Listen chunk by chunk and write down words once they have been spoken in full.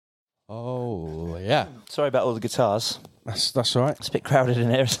yeah. Sorry about all the guitars. That's all right. It's a bit crowded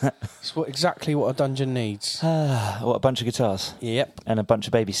in here, isn't it? It's exactly what a dungeon needs. What, a bunch of guitars? Yep. And a bunch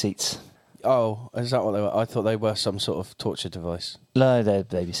of baby seats. Oh, is that what they were? I thought they were some sort of torture device. No, they're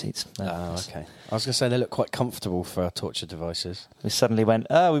baby seats. Okay. I was going to say they look quite comfortable for torture devices. We suddenly went,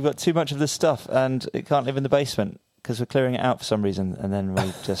 we've got too much of this stuff and it can't live in the basement because we're clearing it out for some reason. And then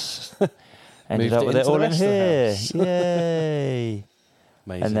we just ended up with it all in here. Yay.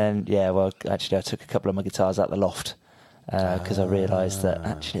 Amazing. And then, actually I took a couple of my guitars out the loft because I realised that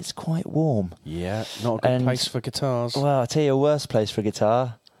actually it's quite warm. Yeah, not a good place for guitars. Well, I'll tell you a worse place for a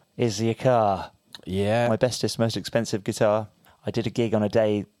guitar is your car. Yeah. My bestest, most expensive guitar. I did a gig on a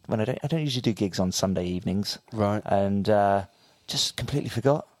day when I don't usually do gigs on Sunday evenings. Right. And just completely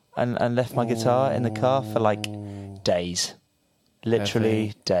forgot and left my guitar in the car for like days.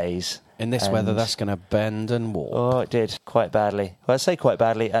 Literally days. In this weather, that's going to bend and warp. Oh, it did. Quite badly. Well, I say quite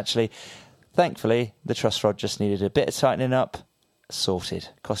badly, actually. Thankfully, the truss rod just needed a bit of tightening up. Sorted.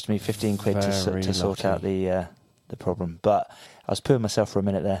 Cost me 15 quid to sort out the problem. But I was pooing myself for a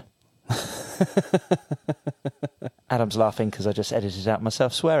minute there. Adam's laughing because I just edited out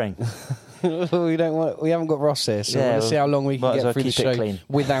myself swearing. We haven't got Ross here, so we'll see how long we can get through the show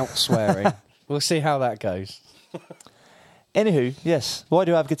without swearing. We'll see how that goes. Anywho, yes. Why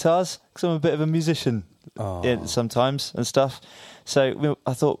do I have guitars? Because I'm a bit of a musician sometimes and stuff. So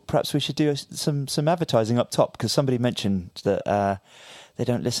I thought perhaps we should do some advertising up top because somebody mentioned that they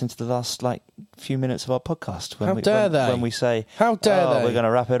don't listen to the last few minutes of our podcast. How dare they? When we say, how dare they? We're going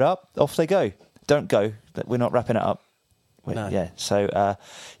to wrap it up, off they go. Don't go. We're not wrapping it up. No. Yeah. So,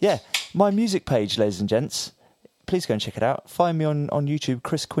 my music page, ladies and gents. Please go and check it out. Find me on YouTube,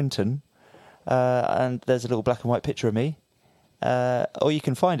 Chris Quinton, and there's a little black and white picture of me. Or you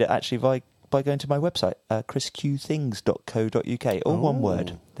can find it actually by going to my website, chrisqthings.co.uk, all one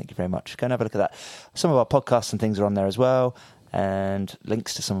word. Thank you very much. Go and have a look at that. Some of our podcasts and things are on there as well, and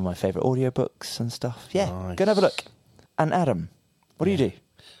links to some of my favourite audiobooks and stuff. Yeah, nice. Go and have a look. And Adam, what do you do?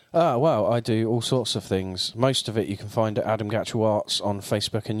 Well, I do all sorts of things. Most of it you can find at Adam Gatchell Arts on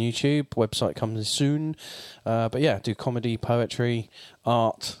Facebook and YouTube. Website comes soon. But yeah, do comedy, poetry,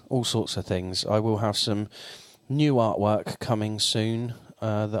 art, all sorts of things. I will have some new artwork coming soon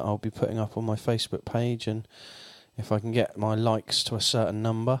that I'll be putting up on my Facebook page, and if I can get my likes to a certain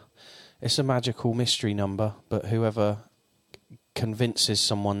number, it's a magical mystery number, but whoever convinces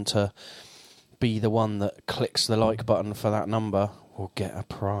someone to be the one that clicks the like button for that number will get a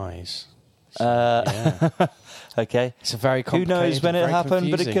prize. So, Okay. It's a very complicated. Who knows when it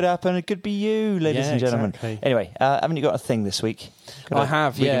happened, but it confusing. could happen. It could be you, ladies and gentlemen. Exactly. Anyway, haven't you got a thing this week? I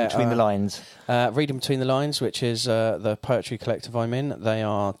have, reading between the lines. Reading Between the Lines, which is the poetry collective I'm in. They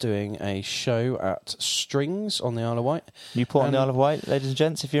are doing a show at Strings on the Isle of Wight. Newport on the Isle of Wight, ladies and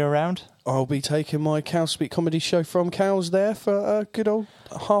gents, if you're around. I'll be taking my Cow Speak comedy show from Cows there for a good old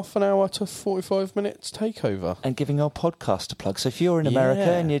half an hour to 45 minutes takeover. And giving our podcast a plug. So if you're in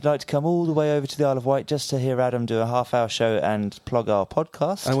America and you'd like to come all the way over to the Isle of Wight just to hear Adam do a half-hour show and plug our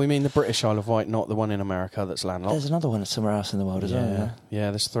podcast. And we mean the British Isle of Wight, not the one in America that's landlocked. There's another one somewhere else in the world as well.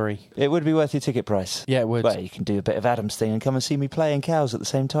 Yeah, there's 3. It would be worth your ticket price. Yeah, it would. Well, you can do a bit of Adam's thing and come and see me playing Cows at the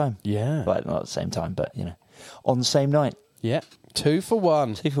same time. Yeah. Well, not at the same time, but, on the same night. Yeah, 2 for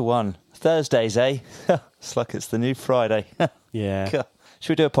 1. 2 for 1. Thursdays, eh? It's like it's the new Friday. Yeah. Should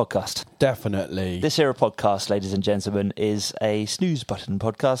we do a podcast? Definitely. This here podcast, ladies and gentlemen, is a SNEWS Button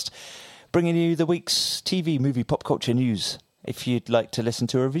podcast, bringing you the week's TV, movie, pop culture news. If you'd like to listen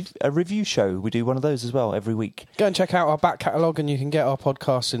to a review show, we do one of those as well every week. Go and check out our back catalogue and you can get our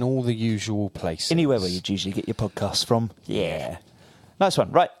podcasts in all the usual places. Anywhere where you'd usually get your podcasts from. Yeah. Nice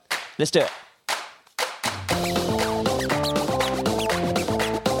one. Right, let's do it.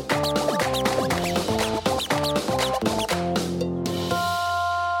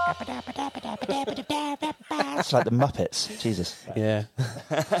 It's like the Muppets. Jesus. Yeah.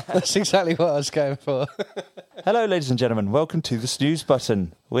 That's exactly what I was going for. Hello, ladies and gentlemen. Welcome to the SNEWS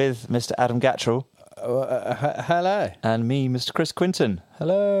Button with Mr. Adam Gatchell. Hello. And me, Mr. Chris Quinton.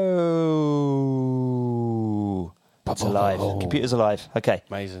 Hello. It's alive. Computer's alive. Okay.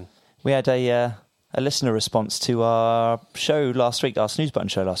 Amazing. We had a listener response to our show last week, our SNEWS Button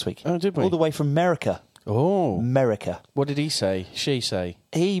show last week. Oh, did we? All the way from America. Oh. America. What did he say? She say?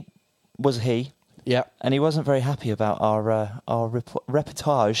 He was he. Yeah. And he wasn't very happy about our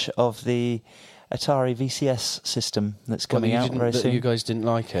reportage of the Atari VCS system that's coming out very soon. You guys didn't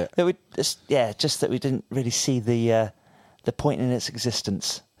like it? That just that we didn't really see the point in its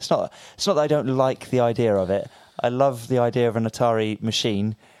existence. It's not that I don't like the idea of it. I love the idea of an Atari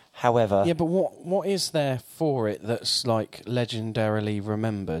machine, However... Yeah, but what is there for it that's, like, legendarily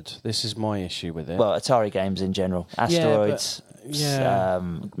remembered? This is my issue with it. Well, Atari games in general. Asteroids,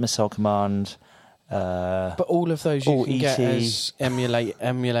 Missile Command... but all of those you can get as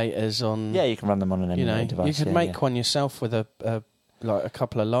emulators on... Yeah, you can run them on an emulator device. You could make one yourself with a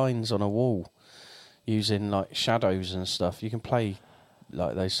couple of lines on a wall using, like, shadows and stuff. You can play...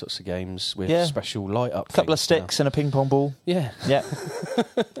 like those sorts of games with special light up. A couple of sticks and a ping pong ball. Yeah. Yeah.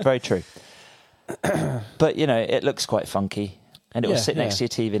 Very true. But, it looks quite funky. And it will sit next to your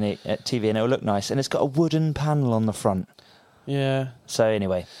TV and it will look nice. And it's got a wooden panel on the front. Yeah. So,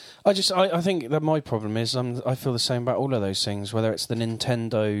 anyway. I think that my problem is I feel the same about all of those things, whether it's the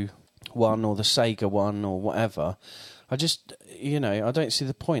Nintendo one or the Sega one or whatever. I just, I don't see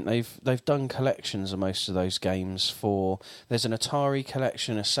the point. They've done collections of most of those games for... There's an Atari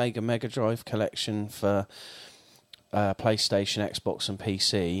collection, a Sega Mega Drive collection for PlayStation, Xbox and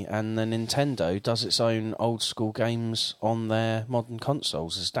PC, and the Nintendo does its own old school games on their modern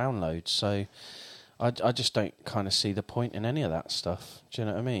consoles as downloads. So I just don't kind of see the point in any of that stuff. Do you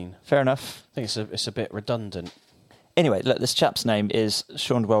know what I mean? Fair enough. I think it's a bit redundant. Anyway, look, this chap's name is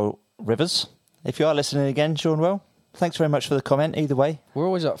Seanwell Rivers. If you are listening again, Seanwell... Thanks very much for the comment, either way. We're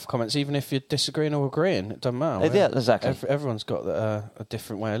always up for comments, even if you're disagreeing or agreeing. It doesn't matter. Yeah, exactly. Everyone's got a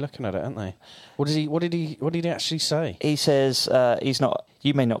different way of looking at it, haven't they? What did he actually say? He says,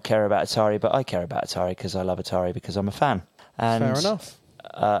 you may not care about Atari, but I care about Atari because I love Atari because I'm a fan. And fair enough.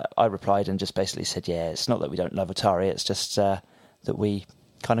 I replied and just basically said, it's not that we don't love Atari, it's just that we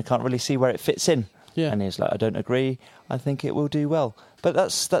kind of can't really see where it fits in. Yeah. And he's like, I don't agree. I think it will do well. But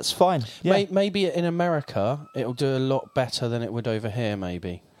that's fine. Yeah. Maybe in America it'll do a lot better than it would over here,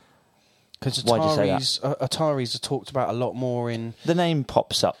 maybe. Because Ataris are talked about a lot more in... The name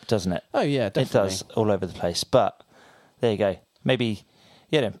pops up, doesn't it? Oh, yeah, definitely. It does, all over the place. But, there you go. Maybe,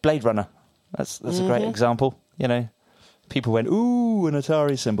 Blade Runner. That's a great example. People went, ooh, an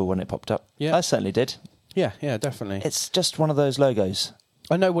Atari symbol when it popped up. Yeah. I certainly did. Yeah, definitely. It's just one of those logos.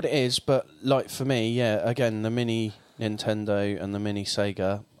 I know what it is, but like for me, again, the mini Nintendo and the mini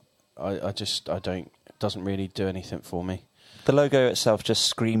Sega, it doesn't really do anything for me. The logo itself just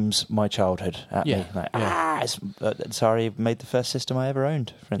screams my childhood at me. Like, Atari made the first system I ever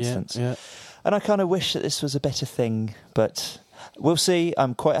owned, for instance. Yeah. And I kind of wish that this was a better thing, but we'll see.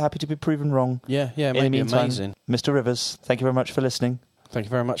 I'm quite happy to be proven wrong. Yeah, maybe amazing. Mr. Rivers, thank you very much for listening. Thank you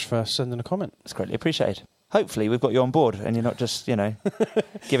very much for sending a comment. It's greatly appreciated. Hopefully we've got you on board and you're not just,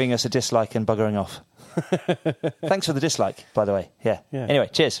 giving us a dislike and buggering off. Thanks for the dislike, by the way. Yeah. Anyway,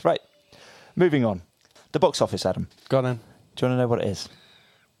 cheers. Right. Moving on. The box office, Adam. Go on then. Do you want to know what it is?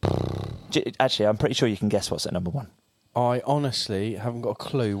 Actually, I'm pretty sure you can guess what's at number one. I honestly haven't got a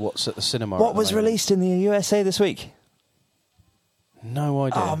clue what's at the cinema. What was released in the USA this week? No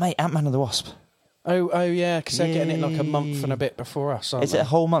idea. Oh, mate, Ant-Man and the Wasp. Oh yeah, because they're getting it like a month and a bit before us, aren't they? Is it a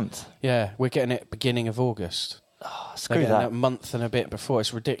whole month? Yeah, we're getting it beginning of August. Oh, screw that. A month and a bit before.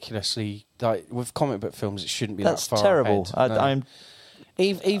 It's ridiculously... Like, with comic book films, it shouldn't be that far terrible. ahead.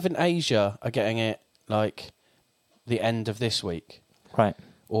 Even Asia are getting it, like, the end of this week. Right.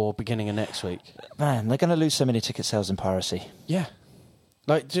 Or beginning of next week. Man, they're going to lose so many ticket sales in piracy. Yeah.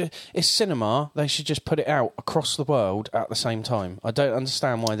 Like, it's cinema. They should just put it out across the world at the same time. I don't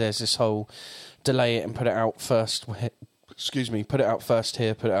understand why there's this whole... delay it and put it out first. Put it out first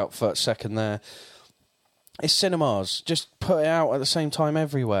here, put it out first, second there. It's cinemas. Just put it out at the same time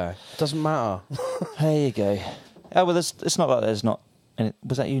everywhere. It doesn't matter. There you go. Oh, well, it's not like there's not...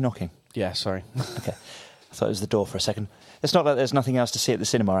 Was that you knocking? Yeah, sorry. Okay. I thought it was the door for a second. It's not like there's nothing else to see at the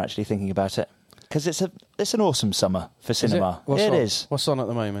cinema, actually, thinking about it. Because it's an awesome summer for cinema. It is. What's on at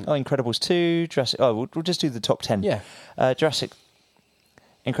the moment? Oh, Incredibles 2, Jurassic... Oh, we'll just do the top 10. Yeah.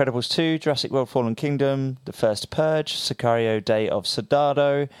 Incredibles 2, Jurassic World Fallen Kingdom, The First Purge, Sicario Day of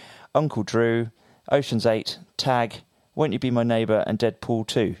Soldado, Uncle Drew, Ocean's 8, Tag, Won't You Be My Neighbour, and Deadpool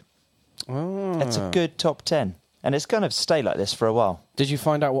 2. Oh. It's a good top 10. And it's going to stay like this for a while. Did you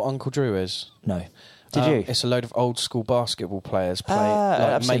find out what Uncle Drew is? No. Did you? It's a load of old school basketball players play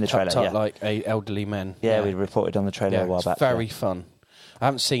I've seen the trailer, like elderly men. Yeah, we reported on the trailer a while back. It's very fun. I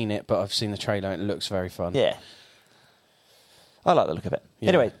haven't seen it, but I've seen the trailer and it looks very fun. Yeah. I like the look of it. Yeah.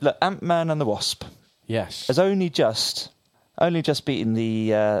 Anyway, look, Ant-Man and the Wasp. Yes. Has only just beaten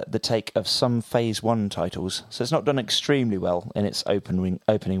the take of some Phase 1 titles, so it's not done extremely well in its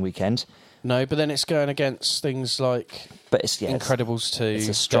opening weekend. No, but then it's going against things like Incredibles 2, it's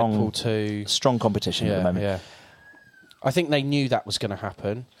a strong, Deadpool 2. Strong competition at the moment. Yeah. I think they knew that was going to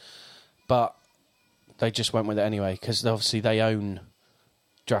happen, but they just went with it anyway, because obviously they own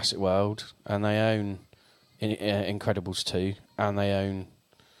Jurassic World, and they own Incredibles 2, and they own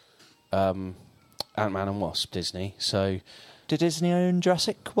Ant-Man and Wasp, Disney. So, Did Disney own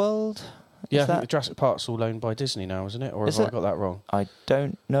Jurassic World? I think the Jurassic Park's all owned by Disney now, isn't it? Or have I got that wrong? I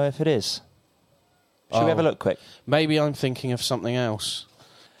don't know if it is. Should we have a look quick? Maybe I'm thinking of something else.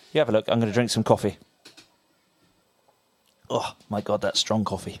 You have a look. I'm going to drink some coffee. Oh, my God, that's strong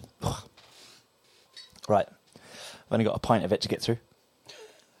coffee. Ugh. Right. I've only got a pint of it to get through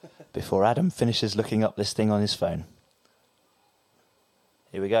before Adam finishes looking up this thing on his phone.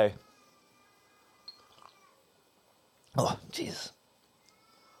 Here we go. Oh, Jesus.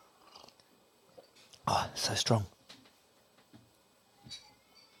 Oh, so strong.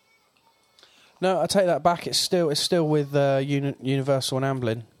 No, I take that back. It's still with Universal and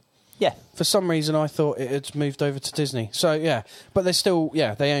Amblin. Yeah. For some reason, I thought it had moved over to Disney. So yeah, but they're still they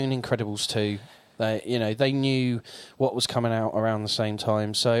own Incredibles 2. They knew what was coming out around the same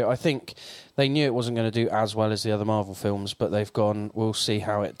time. So I think they knew it wasn't going to do as well as the other Marvel films, but they've gone, we'll see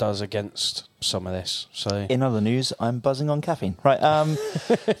how it does against some of this. So in other news, I'm buzzing on caffeine. Right.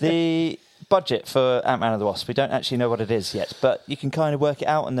 The budget for Ant-Man and the Wasp, we don't actually know what it is yet, but you can kind of work it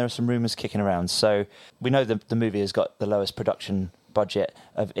out, and there are some rumours kicking around. So we know the movie has got the lowest production budget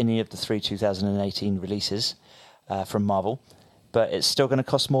of any of the 3 2018 releases from Marvel, but it's still going to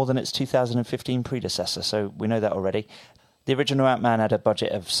cost more than its 2015 predecessor, so we know that already. The original Ant-Man had a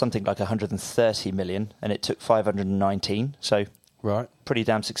budget of something like 130 million, and it took 519, so pretty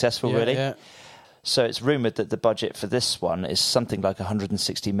damn successful, really. Yeah. So it's rumoured that the budget for this one is something like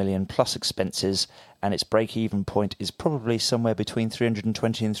 160 million plus expenses, and its break-even point is probably somewhere between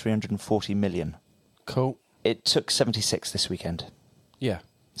 320 and 340 million. Cool. It took 76 this weekend. Yeah.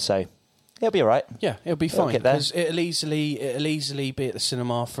 So it'll be all right. Yeah, it'll be fine. Because it'll easily be at the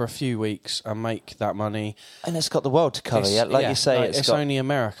cinema for a few weeks and make that money. And it's got the world to cover, Like you say, it's only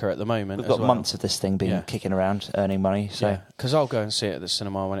America at the moment. We've got months of this thing being kicking around, earning money. So because I'll go and see it at the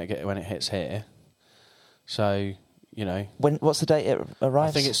cinema when it hits here. So, what's the date it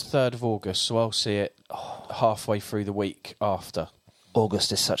arrives? I think it's 3rd of August, so I'll see it halfway through the week after.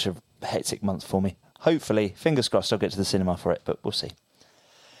 August is such a hectic month for me. Hopefully, fingers crossed, I'll get to the cinema for it, but we'll see.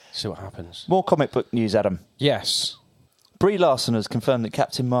 See what happens. More comic book news, Adam. Yes. Brie Larson has confirmed that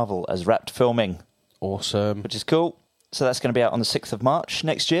Captain Marvel has wrapped filming. Awesome. Which is cool. So that's going to be out on the 6th of March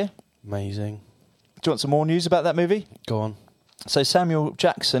next year. Amazing. Do you want some more news about that movie? Go on. So Samuel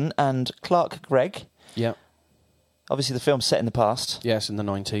Jackson and Clark Gregg. Yeah. Obviously, the film's set in the past. Yes, in the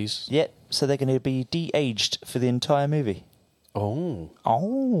 90s. Yeah, so they're going to be de-aged for the entire movie. Oh.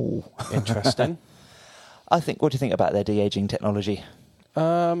 What Interesting. do you think about their de-aging technology?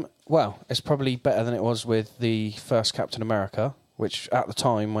 Well, it's probably better than it was with the first Captain America, which at the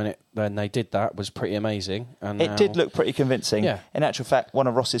time when they did that was pretty amazing. And it did look pretty convincing. Yeah. In actual fact, one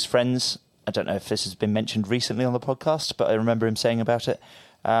of Ross's friends, I don't know if this has been mentioned recently on the podcast, but I remember him saying about it.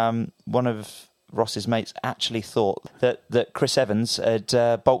 One of Ross's mates actually thought that Chris Evans had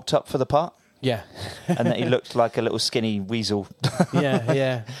bulked up for the part. Yeah. And that he looked like a little skinny weasel.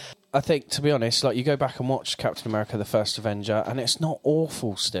 Yeah. I think, to be honest, like you go back and watch Captain America: The First Avenger, and it's not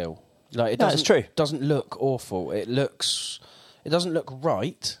awful still. Like it's true. Doesn't look awful. It doesn't look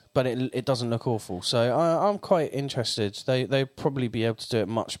right, but it doesn't look awful. So I'm quite interested. They'll probably be able to do it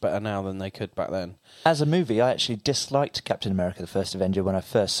much better now than they could back then. As a movie, I actually disliked Captain America: The First Avenger when I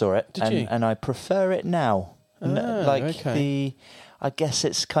first saw it. Did you? And I prefer it now. Okay. I guess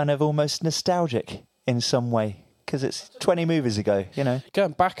it's kind of almost nostalgic in some way. Because it's 20 movies ago,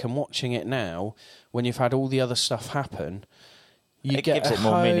 Going back and watching it now, when you've had all the other stuff happen, it gives it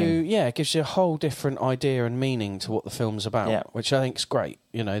more meaning. Yeah, it gives you a whole different idea and meaning to what the film's about, which I think is great.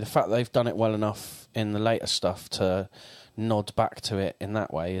 The fact that they've done it well enough in the later stuff to nod back to it in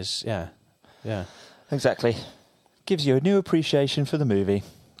that way is, yeah. Exactly. Gives you a new appreciation for the movie.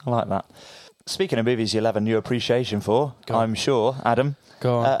 I like that. Speaking of movies you'll have a new appreciation for, I'm sure, Adam.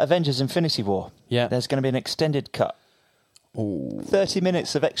 Go on. Avengers Infinity War. Yeah. There's going to be an extended cut. Ooh. 30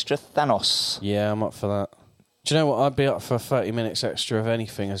 minutes of extra Thanos. Yeah, I'm up for that. Do you know what? I'd be up for 30 minutes extra of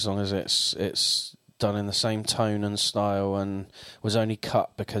anything as long as it's done in the same tone and style and was only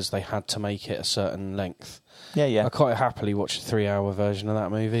cut because they had to make it a certain length. Yeah. I quite happily watch a 3-hour version of that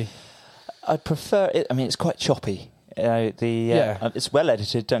movie. I prefer it. I mean, it's quite choppy. It's well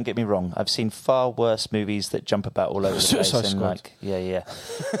edited, don't get me wrong. I've seen far worse movies that jump about all over the place. Suicide Squad.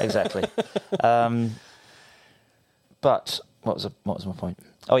 Exactly. But what was my point?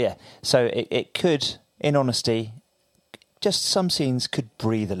 Oh yeah, so it could, in honesty, just some scenes could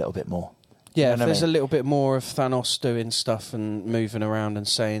breathe a little bit more. Yeah, if there's a little bit more of Thanos doing stuff and moving around and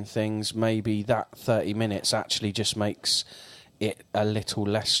saying things, maybe that 30 minutes actually just makes it a little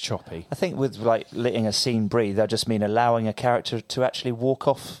less choppy. I think with like letting a scene breathe, I just mean allowing a character to actually walk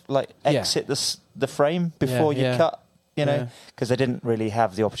off, like exit the frame before you cut. You know, because they didn't really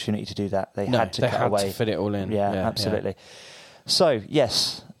have the opportunity to do that. They had to cut away. To fit it all in. Yeah, absolutely. So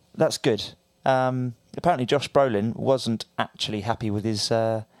yes, that's good. Apparently, Josh Brolin wasn't actually happy with his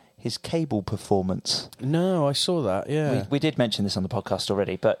Cable performance. No, I saw that. Yeah, we did mention this on the podcast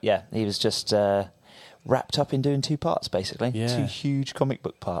already, but yeah, he was just wrapped up in doing 2 parts, basically. Yeah. 2 huge comic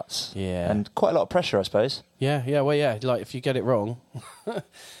book parts. Yeah, and quite a lot of pressure, I suppose. Yeah. Well, yeah. Like if you get it wrong,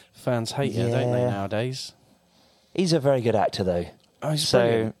 fans hate you, don't they nowadays? He's a very good actor, though. Oh, he's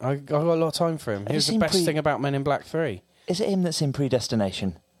brilliant. I got a lot of time for him. He was the best thing about Men in Black 3. Is it him that's in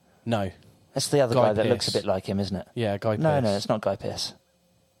Predestination? No. That's the other guy that looks a bit like him, isn't it? Yeah, Guy Pearce. No, it's not Guy Pearce.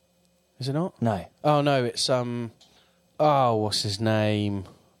 Is it not? No. Oh, no, it's, what's his name?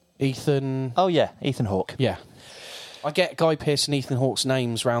 Ethan... Oh, yeah, Ethan Hawke. Yeah. I get Guy Pearce and Ethan Hawke's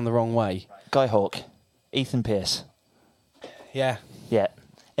names round the wrong way. Guy Hawke. Ethan Pearce. Yeah. Yeah.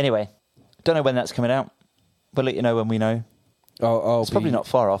 Anyway, don't know when that's coming out. We'll let you know when we know. It's probably not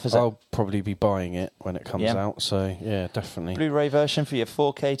far off, is it? I'll probably be buying it when it comes out, so yeah, definitely. Blu-ray version for your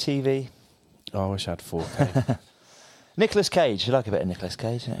 4K TV. Oh, I wish I had 4K. Nicolas Cage. You like a bit of Nicolas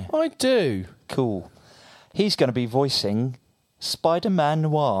Cage, don't you? I do. Cool. He's going to be voicing Spider-Man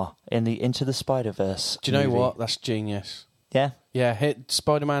Noir in the Into the Spiderverse Do you know movie. what? That's genius. Yeah? Yeah, hit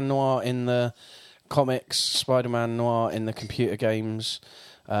Spider-Man Noir in the comics, Spider-Man Noir in the computer games,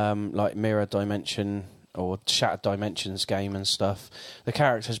 like Mirror Dimension or Shattered Dimensions game and stuff. The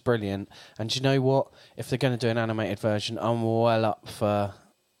character's brilliant. And do you know what? If they're going to do an animated version, I'm well up for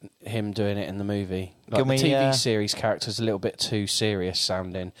him doing it in the movie. Like the TV series character's a little bit too serious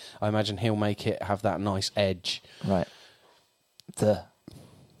sounding. I imagine he'll make it have that nice edge. Right. The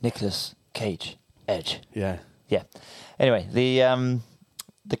Nicolas Cage edge. Yeah. Yeah. Anyway, the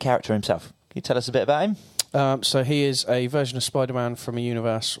character himself. Can you tell us a bit about him? So he is a version of Spider-Man from a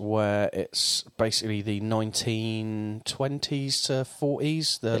universe where it's basically the 1920s to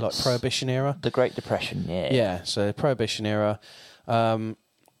 40s, the Prohibition era. The Great Depression, yeah. Yeah, so the Prohibition era.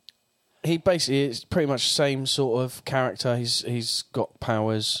 He basically is pretty much the same sort of character. He's got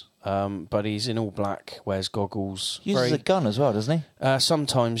powers, but he's in all black, wears goggles. Uses a gun as well, doesn't he?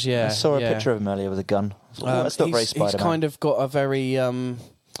 Sometimes, yeah. I saw a picture of him earlier with a gun. That's not very Spider-Man. He's kind of got a very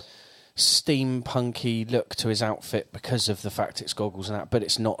steampunky look to his outfit because of the fact it's goggles and that, but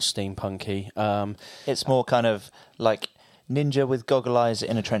it's not steampunky. It's more kind of like ninja with goggle eyes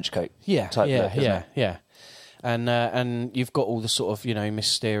in a trench coat. Type look, isn't it? And you've got all the sort of,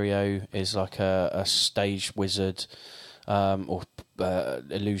 Mysterio is like a stage wizard or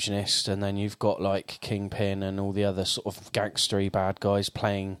illusionist, and then you've got like Kingpin and all the other sort of gangstery bad guys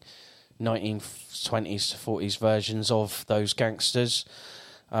playing 1920s to 40s versions of those gangsters.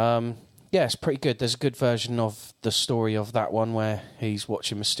 Yeah, it's pretty good. There's a good version of the story of that one where he's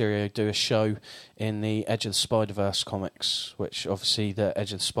watching Mysterio do a show in the Edge of the Spider-Verse comics, which obviously the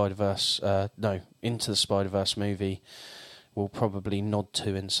Edge of the Spider-Verse, Into the Spider-Verse movie will probably nod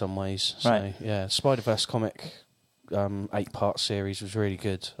to in some ways. Right. So, yeah, Spider-Verse comic 8-part series was really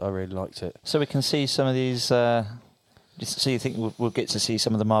good. I really liked it. So we can see some of these... so you think we'll get to see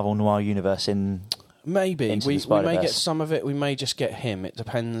some of the Marvel Noir universe in... Maybe. We may get some of it, we may just get him. It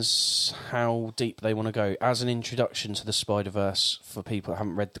depends how deep they want to go. As an introduction to the Spider-Verse, for people that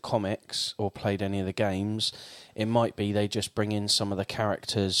haven't read the comics or played any of the games, it might be they just bring in some of the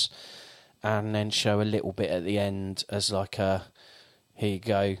characters and then show a little bit at the end as like a, here you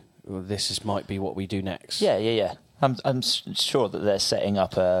go, well, might be what we do next. Yeah. I'm sure that they're setting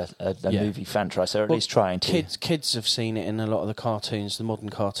up a movie franchise, or at least trying to. Kids have seen it in a lot of the cartoons. The modern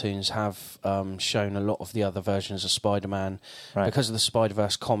cartoons have shown a lot of the other versions of Spider-Man. Right. Because of the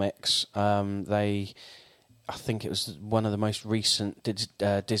Spider-Verse comics, I think it was one of the most recent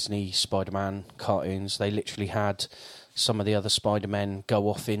Disney Spider-Man cartoons. They literally had some of the other Spider-Men go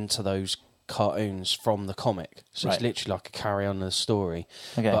off into those cartoons from the comic. So It's literally like a carry-on of the story.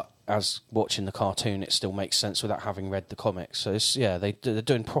 Okay. But as watching the cartoon, it still makes sense without having read the comics. So they're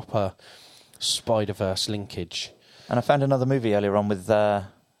doing proper Spider-Verse linkage. And I found another movie earlier on with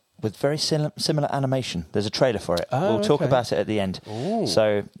very similar animation.1 There's a trailer for it. We'll talk about it at the end. Ooh.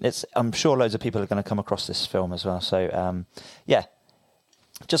 So I'm sure loads of people are going to come across this film as well. So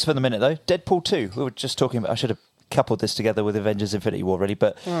just for the minute though, Deadpool 2. We were just talking about. I should have coupled this together with Avengers: Infinity War, really,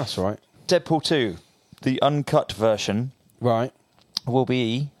 but that's all right. Deadpool 2, the uncut version, will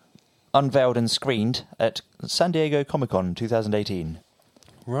be unveiled and screened at San Diego Comic-Con 2018.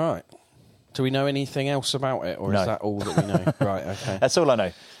 Right. Do we know anything else about it, or is that all that we know? Right, okay. That's all I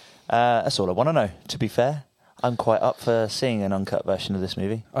know. That's all I want to know, to be fair. I'm quite up for seeing an uncut version of this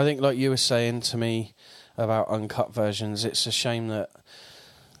movie. I think, like you were saying to me about uncut versions, it's a shame that,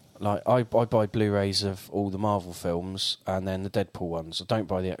 like, I buy Blu-rays of all the Marvel films and then the Deadpool ones. I don't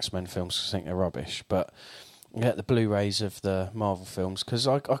buy the X-Men films because I think they're rubbish, but I get the Blu-rays of the Marvel films because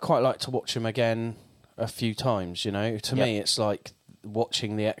I quite like to watch them again a few times, you know. To me, it's like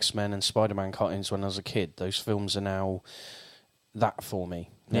watching the X-Men and Spider-Man cartoons when I was a kid. Those films are now that for me.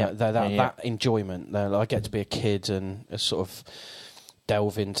 Yeah, that enjoyment. I get to be a kid and sort of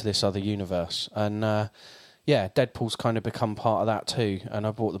delve into this other universe. And Deadpool's kind of become part of that too. And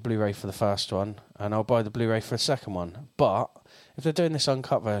I bought the Blu-ray for the first one, and I'll buy the Blu-ray for the second one. But if they're doing this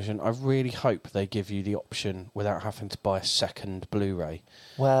uncut version, I really hope they give you the option without having to buy a second Blu-ray.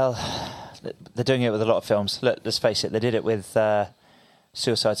 Well, they're doing it with a lot of films. Let's face it, they did it with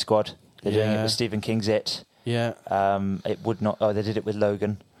Suicide Squad. They're doing it with Stephen King's It. Yeah. It would not. Oh, they did it with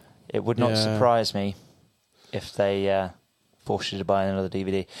Logan. It would not surprise me if they forced you to buy another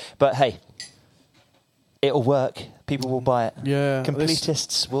DVD. But hey, it'll work. People will buy it. Yeah.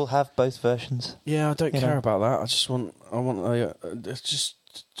 Completists will have both versions. Yeah, I don't care about that. I want just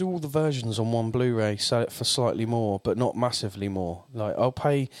do all the versions on one Blu-ray, sell it for slightly more, but not massively more. Like, I'll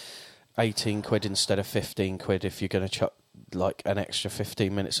pay 18 quid instead of 15 quid if you're going to chuck like an extra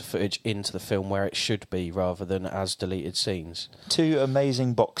 15 minutes of footage into the film where it should be rather than as deleted scenes. 2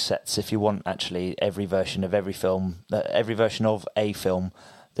 amazing box sets if you want actually every version of every film, every version of a film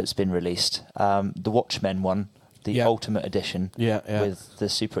that's been released. The Watchmen one, the Ultimate Edition, with the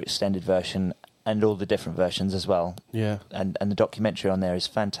super extended version and all the different versions as well. Yeah. And the documentary on there is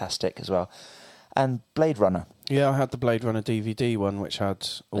fantastic as well. And Blade Runner. Yeah, I had the Blade Runner DVD one which had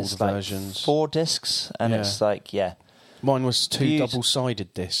all the versions. 4 discs and it's like, Mine was 2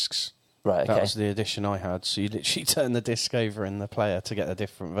 double-sided discs. Right, okay. That was the edition I had, so you literally turn the disc over in the player to get a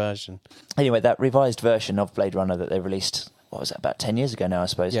different version. Anyway, that revised version of Blade Runner that they released, what was that, about 10 years ago now, I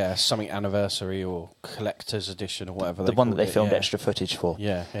suppose? Yeah, something anniversary or collector's edition or whatever the one that they filmed extra footage for.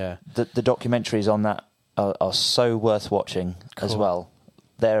 Yeah. The documentaries on that are so worth watching as well.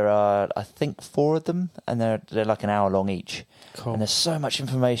 There are, I think, 4 of them, and they're like an hour long each. Cool. And there's so much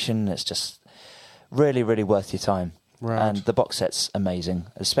information, it's just really, really worth your time. Right. And the box set's amazing,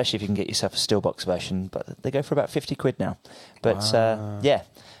 especially if you can get yourself a steelbox version. But they go for about 50 quid now. But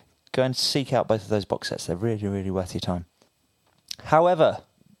go and seek out both of those box sets. They're really, really worth your time. However,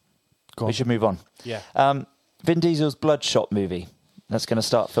 we should move on. Yeah. Vin Diesel's Bloodshot movie. That's going to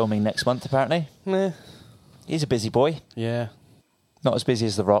start filming next month, apparently. He's a busy boy. Yeah. Not as busy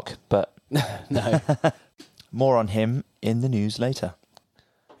as The Rock, but... No. More on him in the news later.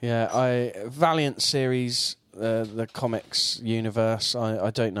 Yeah, Valiant series... the comics universe,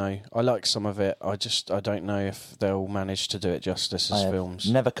 I don't know. I like some of it. I don't know if they'll manage to do it justice as films.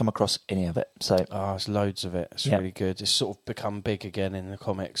 Never come across any of it. So there's loads of it. It's really good. It's sort of become big again in the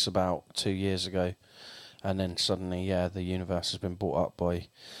comics about 2 years ago, and then suddenly, the universe has been bought up by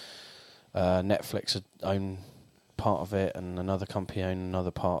Netflix own part of it, and another company own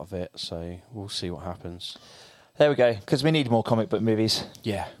another part of it. So we'll see what happens. There we go, because we need more comic book movies.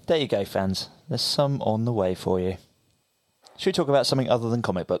 Yeah. There you go, fans. There's some on the way for you. Should we talk about something other than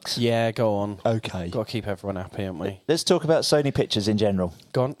comic books? Yeah, go on. Okay. Got to keep everyone happy, haven't we? Let's talk about Sony Pictures in general.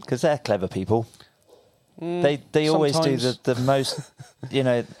 Go on. Because they're clever people. They always do the most,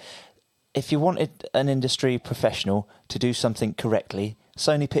 if you wanted an industry professional to do something correctly,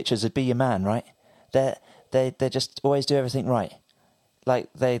 Sony Pictures would be your man, right? They just always do everything right.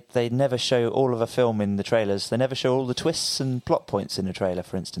 Like, they never show all of a film in the trailers. They never show all the twists and plot points in a trailer,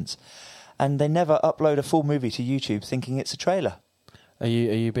 for instance. And they never upload a full movie to YouTube thinking it's a trailer. Are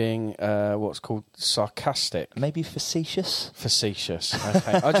you being what's called sarcastic? Maybe facetious. Facetious.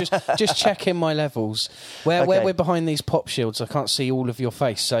 Okay. I just checking my levels. Where we're behind these pop shields, I can't see all of your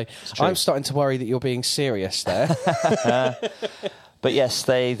face. So I'm starting to worry that you're being serious there. But yes,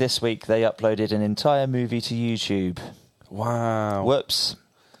 this week they uploaded an entire movie to YouTube. Wow. Whoops.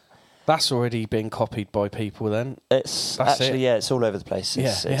 That's already been copied by people then. It's all over the place.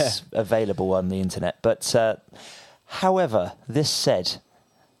 It's available on the internet. But however, this said,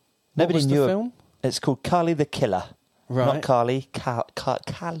 nobody knew the film? It's called Kali the Killer. Right. Not Kali,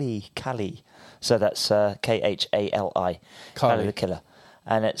 Kali. So that's Khali. Kali the Killer.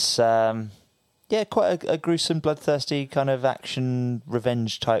 And it's quite a gruesome, bloodthirsty kind of action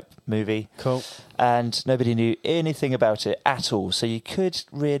revenge type movie. Cool. And nobody knew anything about it at all. So you could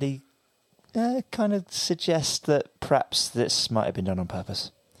really kind of suggest that perhaps this might have been done on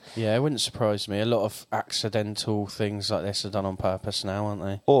purpose. Yeah, it wouldn't surprise me. A lot of accidental things like this are done on purpose now, aren't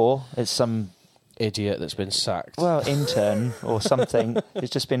they? Or it's some idiot that's been sacked. Well, intern or something who's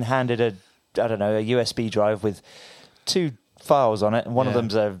just been handed a I don't know, a USB drive with 2 files on it, and one of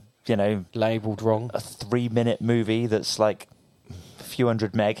them's a, labelled wrong, a 3-minute movie that's like a few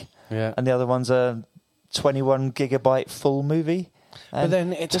hundred meg, and the other one's a 21 gigabyte full movie. And but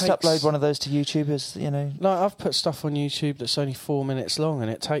then it just takes, upload one of those to YouTube, Like, I've put stuff on YouTube that's only 4 minutes long,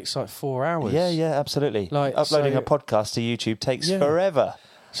 and it takes like 4 hours. Yeah, absolutely. Like, uploading a podcast to YouTube takes forever.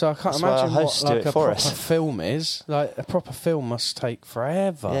 So I can't imagine what like a proper film is. Like, a proper film must take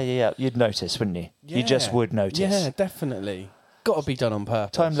forever. Yeah. You'd notice, wouldn't you? Yeah. You just would notice. Yeah, definitely. Got to be done on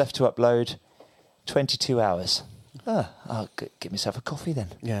purpose. Time left to upload, 22 hours. I'll get myself a coffee then.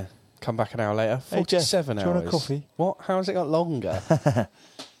 Yeah. Come back an hour later. 47 hey Jeff, hours. Do you want a coffee? What? How has it got longer?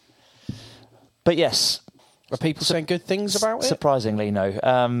 But yes. Are people saying good things about it? Surprisingly, no.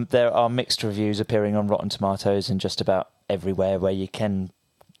 There are mixed reviews appearing on Rotten Tomatoes and just about everywhere where you can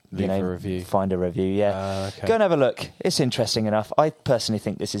find a review. Yeah. Okay. Go and have a look. It's interesting enough. I personally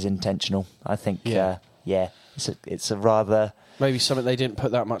think this is intentional. I think, it's a rather... Maybe something they didn't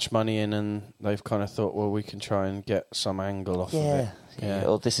put that much money in, and they've kind of thought, well, we can try and get some angle off of it. Yeah.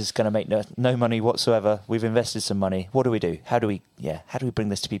 Or this is going to make no money whatsoever. We've invested some money. What do? How do we bring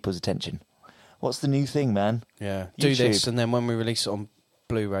this to people's attention? What's the new thing, man? Yeah. YouTube. Do this, and then when we release it on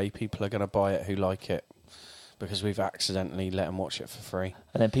Blu-ray, people are going to buy it who like it, because we've accidentally let them watch it for free.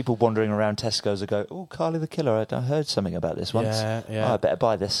 And then people wandering around Tesco's will go, oh, Carly the Killer, I heard something about this once. Yeah. Oh, I better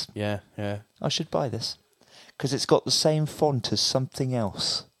buy this. Yeah. I should buy this. Because it's got the same font as something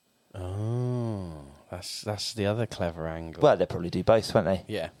else. Oh, that's the other clever angle. Well, they'll probably do both, won't they?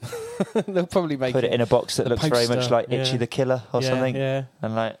 Yeah. They'll probably put it in a box that looks very much like Itchy the Killer or something. Yeah.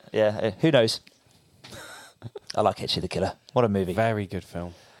 And who knows? I like Itchy the Killer. What a movie. Very good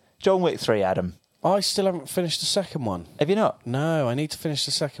film. John Wick 3, Adam. I still haven't finished the second one. Have you not? No, I need to finish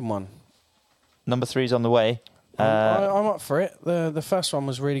the second one. Number 3's on the way. I'm up for it. The first one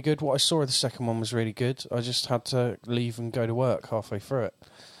was really good. What I saw of the second one was really good. I just had to leave and go to work halfway through it.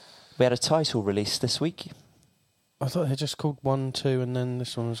 We had a title release this week. I thought they just called 1, 2, and then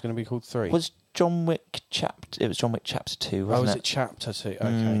this one was going to be called 3. It was John Wick Chapter 2, wasn't it? Oh, was it Chapter 2?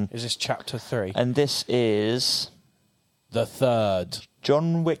 Okay. Is this Chapter 3? And this is... the third.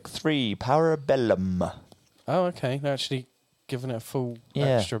 John Wick 3, Parabellum. Oh, okay. They're actually giving it a full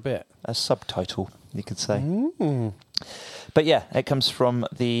extra bit. A subtitle, you could say. Mm. But yeah, it comes from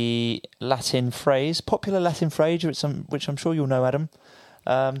the popular Latin phrase, which I'm sure you'll know, Adam.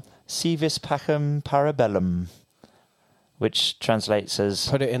 Si vis pacem parabellum, which translates as...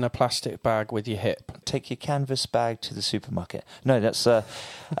 put it in a plastic bag with your hip. Take your canvas bag to the supermarket. No, that's...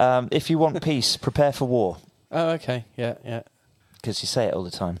 if you want peace, prepare for war. Oh, okay. Yeah. Because you say it all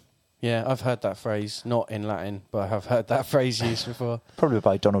the time. Yeah, I've heard that phrase, not in Latin, but I have heard that phrase used before. Probably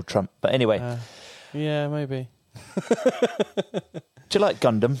by Donald Trump. But anyway. Yeah, maybe. Do you like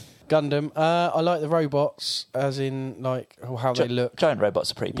Gundam? Gundam. I like the robots, as in like how they look. Giant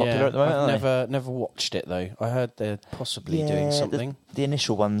robots are pretty popular at the moment. I've never watched it though. I heard they're possibly doing something. The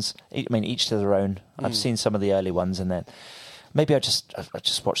initial ones. I mean, each to their own. I've seen some of the early ones, and then maybe I just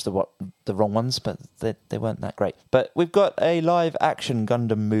watched the wrong ones, but they weren't that great. But we've got a live action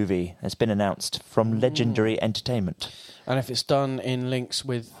Gundam movie. It's been announced from Legendary Entertainment. And if it's done in links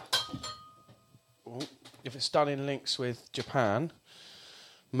with Japan,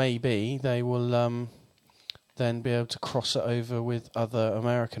 maybe they will then be able to cross it over with other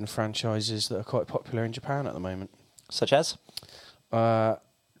American franchises that are quite popular in Japan at the moment. Such as?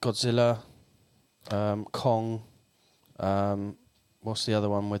 Godzilla, Kong, what's the other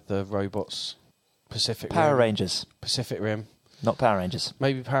one with the robots? Power Rangers. Pacific Rim. Not Power Rangers.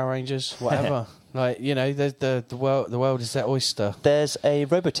 Maybe Power Rangers, whatever. Like, the world is their oyster. There's a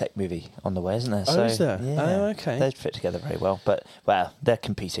Robotech movie on the way, isn't there? Oh, is there? Yeah, oh, okay. They fit together very well. But, well, they're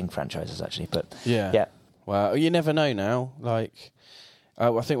competing franchises, actually. But yeah. Well, you never know now. Like,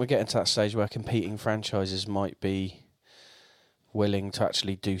 I think we're getting to that stage where competing franchises might be willing to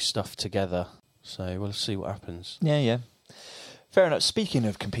actually do stuff together. So we'll see what happens. Yeah. Fair enough. Speaking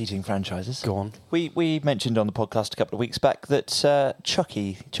of competing franchises... Go on. We mentioned on the podcast a couple of weeks back that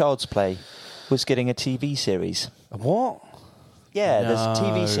Chucky, Child's Play, was getting a TV series. What? Yeah, there's a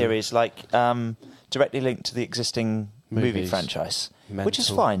TV series directly linked to the existing movie franchise, Mental. Which is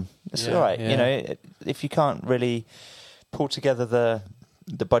fine. It's all right. Yeah. If you can't really pull together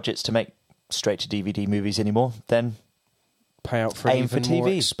the budgets to make straight-to-DVD movies anymore, then pay out for aim an even for TV. More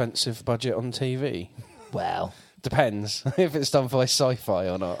expensive budget on TV. Well... Depends if it's done by sci-fi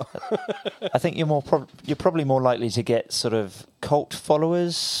or not. I think you're probably more likely to get sort of cult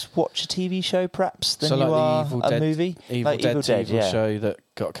followers watch a TV show perhaps than you are a movie. Evil Dead TV show that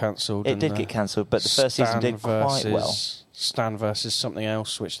got cancelled. It did get cancelled, but the first season did quite well. Stan versus something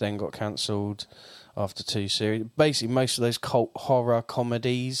else, which then got cancelled after 2 series. Basically, most of those cult horror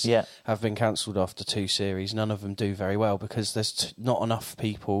comedies have been cancelled after 2 series. None of them do very well because there's not enough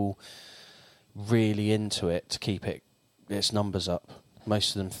people really into it to keep its numbers up.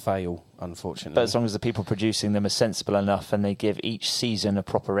 Most of them fail, unfortunately. But as long as the people producing them are sensible enough and they give each season a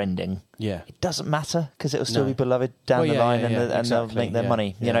proper ending, it doesn't matter because it'll still be beloved down the line and they'll make their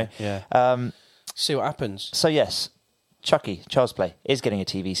money, you know. See what happens. So yes, Chucky, Child's Play, is getting a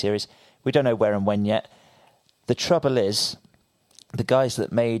TV series. We don't know where and when yet. The trouble is, the guys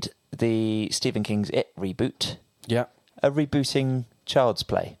that made the Stephen King's It reboot are rebooting Child's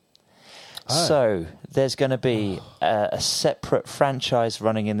Play. Oh. So there's going to be a separate franchise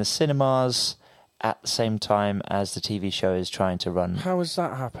running in the cinemas at the same time as the TV show is trying to run. How has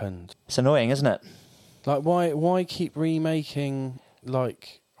that happened? It's annoying, isn't it? Like, why keep remaking,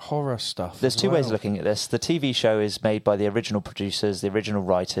 like, horror stuff? There's two ways of looking at this. The TV show is made by the original producers, the original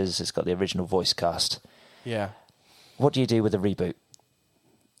writers. It's got the original voice cast. Yeah. What do you do with a reboot?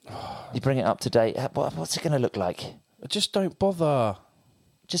 You bring it up to date. What's it going to look like? Just don't bother.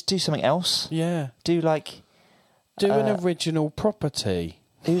 Just do something else. Yeah. Do an original property.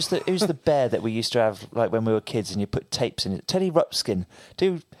 Who's the bear that we used to have like when we were kids and you put tapes in it? Teddy Ruxpin.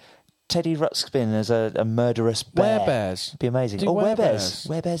 Do Teddy Ruxpin as a murderous bear. Werebears. It'd be amazing. Do Werebears.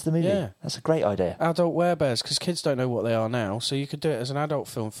 Werebears the movie. Yeah. That's a great idea. Adult werebears, because kids don't know what they are now, so you could do it as an adult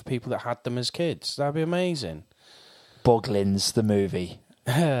film for people that had them as kids. That'd be amazing. Boglins the movie.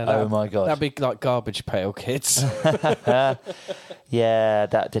 Oh my God. That'd be like Garbage Pail Kids. Yeah,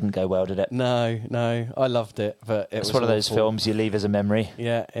 that didn't go well, did it? No. I loved it, but it's one of those films you leave as a memory.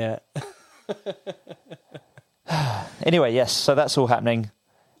 Yeah. Anyway, yes, so that's all happening.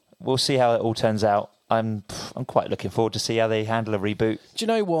 We'll see how it all turns out. I'm quite looking forward to see how they handle a reboot. Do you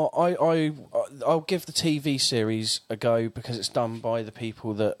know what? I'll give the TV series a go because it's done by the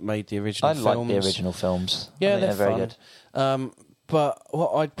people that made the original films. I like the original films. Yeah, they're very fun. Good. But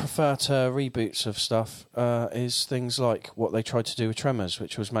what I'd prefer to reboots of stuff is things like what they tried to do with Tremors,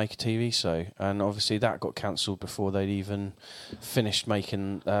 which was make a TV show, and obviously that got cancelled before they'd even finished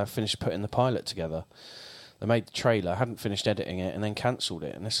putting the pilot together. They made the trailer, hadn't finished editing it, and then cancelled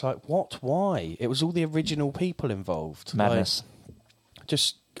it. And it's like, what? Why? It was all the original people involved. Madness.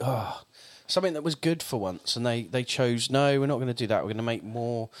 Something that was good for once, and they chose, no, we're not going to do that. We're going to make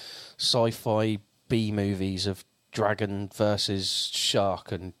more sci-fi B movies of dragon versus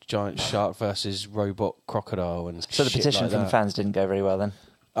shark and giant shark versus robot crocodile and so the petition like from that. Fans didn't go very well then?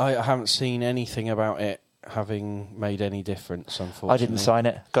 I haven't seen anything about it having made any difference, unfortunately. I didn't sign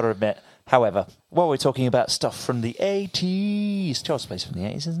it, got to admit. However, while we're talking about stuff from the 80s, Child's Play's from the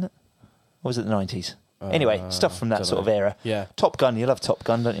 80s, isn't it? Or was it the 90s? Anyway, stuff from that sort of era. Yeah. Top Gun, you love Top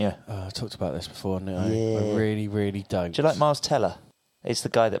Gun, don't you? I talked about this before, didn't I? Yeah. I really, really don't. Do you like Miles Teller? It's the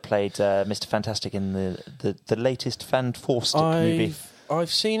guy that played Mr. Fantastic in the latest Fan Forstick movie. I've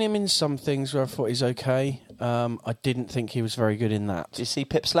seen him in some things where I thought he's okay. I didn't think he was very good in that. Did you see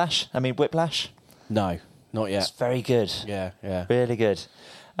Whiplash? No, not yet. It's very good. Yeah. Really good.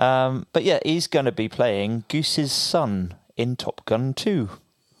 But yeah, he's going to be playing Goose's son in Top Gun 2.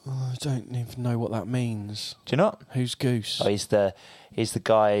 I don't even know what that means. Do you not? Who's Goose? Oh, he's the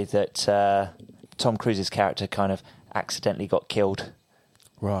guy that Tom Cruise's character kind of accidentally got killed.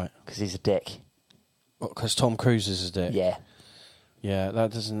 Right. Because he's a dick. Because Tom Cruise is a dick? Yeah. Yeah,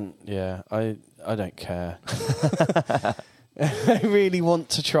 that doesn't... Yeah, I don't care. I really want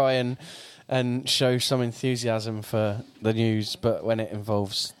to try and show some enthusiasm for the news, but when it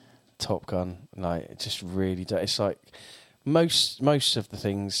involves Top Gun, like, it just really... It's like... Most of the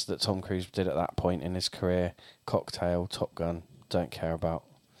things that Tom Cruise did at that point in his career, Cocktail, Top Gun, don't care about.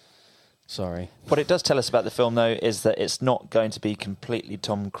 Sorry. What it does tell us about the film, though, is that it's not going to be completely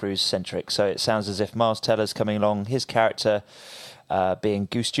Tom Cruise-centric. So it sounds as if Miles Teller's coming along, his character being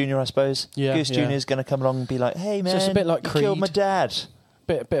Goose Jr., I suppose. Yeah, Goose Jr. is going to come along and be like, hey, man, so it's a bit like Creed. Killed my dad.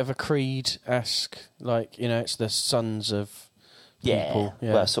 Bit of a Creed-esque, like, it's the sons of people.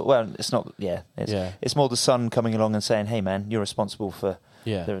 Yeah. Well, it's not, It's more the son coming along and saying, hey, man, you're responsible for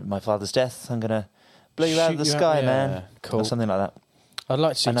my father's death. I'm going to blow you out of the sky, man. Cool. Or something like that. I'd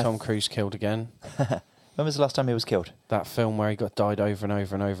like to see Tom Cruise killed again. When was the last time he was killed? That film where he got died over and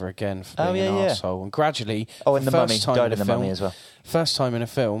over and over again for being an arsehole. And gradually... in The Mummy. Died in The Mummy as well. First time in a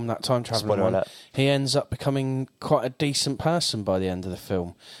film, that time travelling one, he ends up becoming quite a decent person by the end of the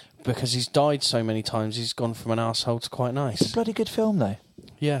film. Because he's died so many times, he's gone from an arsehole to quite nice. It's a bloody good film, though.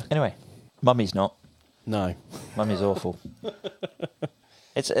 Yeah. Anyway, Mummy's not. No. Mummy's awful.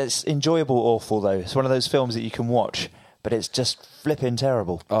 It's enjoyable awful, though. It's one of those films that you can watch but it's just flipping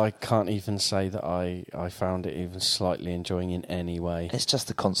terrible. I can't even say that I found it even slightly enjoying in any way. It's just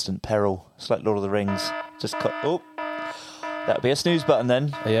the constant peril. It's like Lord of the Rings. That'll be a snooze button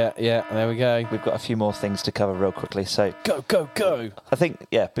then. Yeah, there we go. We've got a few more things to cover real quickly. So Go! I think,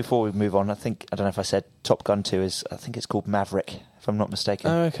 before we move on, I don't know if I said Top Gun 2 I think it's called Maverick, if I'm not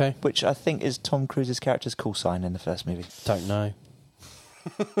mistaken. Oh, okay. Which I think is Tom Cruise's character's call sign in the first movie. Don't know.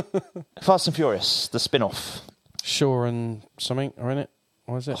 Fast and Furious, the spin-off. Shaw and something are in it.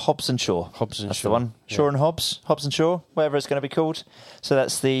 What is it? Hobbs and Shaw. That's the one. Yeah. Shaw and Hobbs. Hobbs and Shaw, whatever it's going to be called. So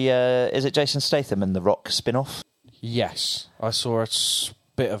that's the... is it Jason Statham and The Rock spin-off? Yes. I saw a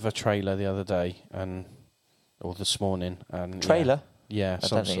bit of a trailer the other day, or this morning. And Trailer? Yeah. I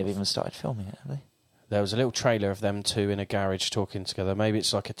don't think they've even started filming it, have they? There was a little trailer of them two in a garage talking together. Maybe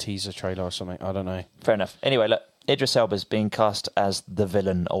it's like a teaser trailer or something. I don't know. Fair enough. Anyway, look, Idris Elba's being cast as the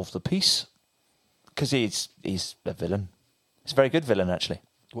villain of the piece. Because he's a villain. He's a very good villain, actually.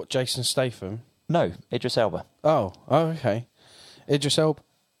 What, Jason Statham? No, Idris Elba. Oh, okay. Idris Elba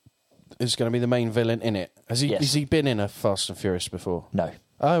is going to be the main villain in it. Has he been in a Fast and Furious before? No.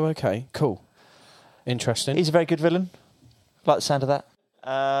 Oh, okay. Cool. Interesting. He's a very good villain. Like the sound of that.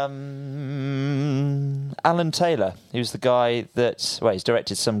 Alan Taylor, who's the guy that... Well, he's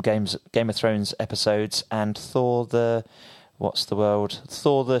directed some Game of Thrones episodes and Thor the... What's the world?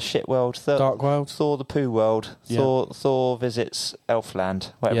 Thor the shit world. Dark world. Thor the poo world. Yeah. Thor visits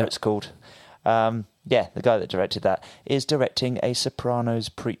Elfland, whatever it's called. The guy that directed that is directing a Sopranos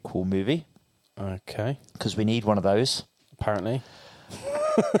prequel movie. Okay. Because we need one of those. Apparently.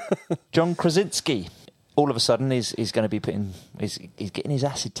 John Krasinski. All of a sudden, he's going to be putting... He's getting his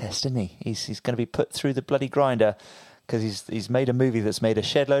acid test, isn't he? He's going to be put through the bloody grinder because he's made a movie that's made a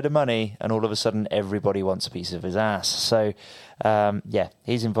shed load of money, and all of a sudden, everybody wants a piece of his ass. So,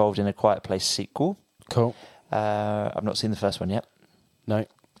 he's involved in a Quiet Place sequel. Cool. I've not seen the first one yet. No.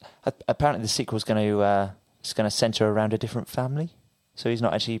 Apparently, the sequel's going to centre around a different family. So he's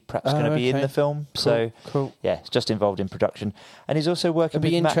not actually perhaps going to be in the film. Cool. Cool. Yeah, he's just involved in production. And he's also working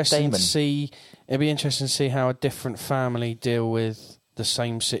with Matt Damon. It'd be interesting to see how a different family deal with the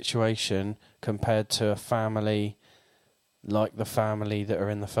same situation compared to a family like the family that are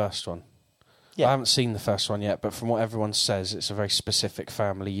in the first one. Yeah. I haven't seen the first one yet, but from what everyone says, it's a very specific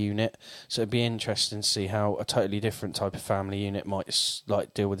family unit. So it'd be interesting to see how a totally different type of family unit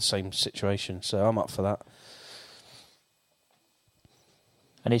might deal with the same situation. So I'm up for that.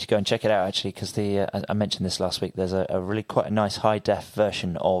 I need to go and check it out, actually, because I mentioned this last week. There's a really quite a nice high-def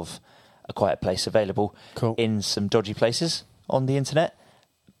version of A Quiet Place available in some dodgy places on the internet,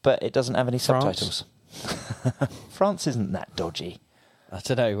 but it doesn't have any subtitles. France isn't that dodgy. I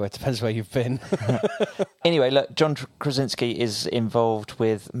don't know. It depends where you've been. Anyway, look, John Krasinski is involved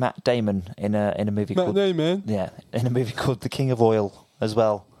with Matt Damon in a movie called... Matt Damon? Yeah, in a movie called The King of Oil as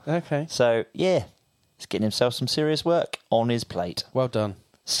well. Okay. So, yeah, he's getting himself some serious work on his plate. Well done.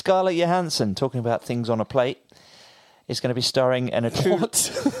 Scarlett Johansson, talking about things on a plate, is going to be starring in a true... What?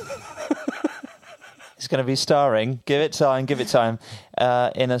 It's going to be starring, give it time,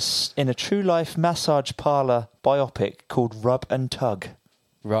 in a true life massage parlour biopic called Rub and Tug.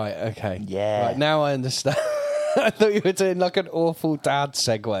 Right, okay. Yeah. Right, now I understand. I thought you were doing like an awful dad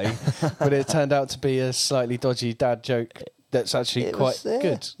segue, but it turned out to be a slightly dodgy dad joke that's actually quite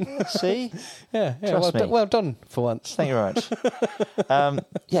good. Yeah, see? Yeah, Trust me. Well done for once. Thank you very much.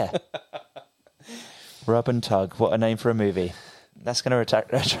 Yeah. Rub and Tug, what a name for a movie. That's going to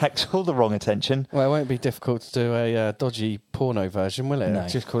attract all the wrong attention. Well, it won't be difficult to do a dodgy porno version, will it? No,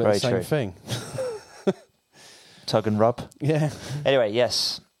 just call it the same thing. Tug and rub. Yeah. Anyway,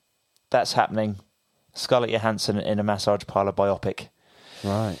 yes, that's happening. Scarlett Johansson in a massage parlour biopic.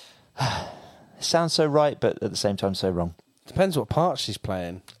 Right. It sounds so right, but at the same time so wrong. Depends what part she's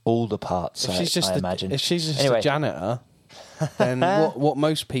playing. All the parts, I imagine. If she's just a janitor, then what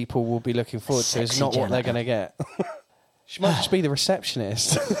most people will be looking forward to is not what they're going to get. She might just be the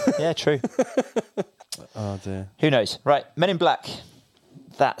receptionist. Yeah, true. Oh, dear. Who knows? Right, Men in Black.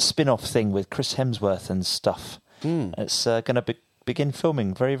 That spin-off thing with Chris Hemsworth and stuff. It's going to begin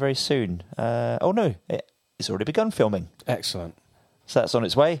filming very, very soon. It's already begun filming. Excellent. So that's on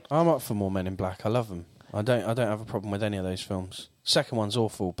its way. I'm up for more Men in Black. I love them. I don't have a problem with any of those films. Second one's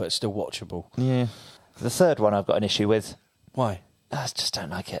awful, but it's still watchable. Yeah. The third one I've got an issue with. Why? I just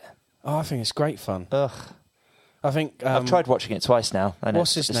don't like it. Oh, I think it's great fun. Ugh. I think... I've tried watching it twice now. And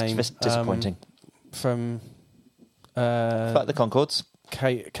what's his name? It's disappointing. From... Fight the Conchords.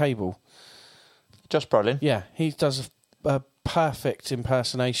 Cable. Josh Brolin. Yeah, he does a perfect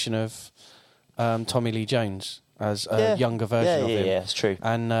impersonation of Tommy Lee Jones. as a younger version of him. Yeah, it's true.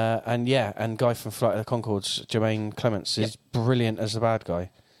 And Guy from Flight of the Conchords, Jermaine Clements, is brilliant as the bad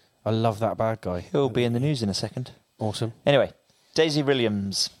guy. I love that bad guy. He'll be in the news in a second. Awesome. Anyway, Daisy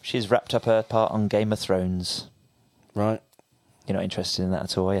Williams. She's wrapped up her part on Game of Thrones. Right. You're not interested in that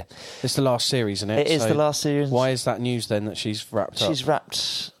at all, are you? It's the last series, isn't it? It is the last series. Why is that news then that she's wrapped up? She's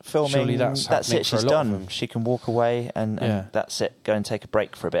wrapped filming. Surely that's it. She's for a lot of done. them. She can walk away and that's it. Go and take a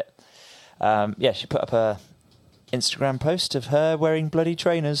break for a bit. She put up a Instagram post of her wearing bloody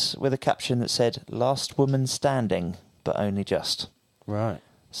trainers with a caption that said, "Last woman standing, but only just." Right.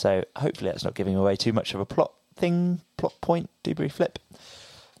 So hopefully that's not giving away too much of a plot point, debrief flip.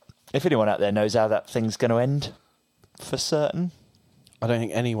 If anyone out there knows how that thing's going to end, for certain. I don't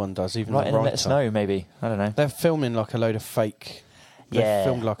think anyone does, even the Right, and writer. let us know, maybe. I don't know. They're filming like a load of fake... They've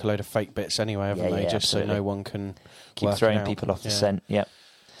filmed like a load of fake bits anyway, haven't they? Just absolutely. so no one can keep throwing people off the scent. Yeah.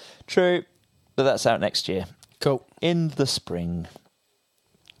 True. But that's out next year. Cool. In the spring.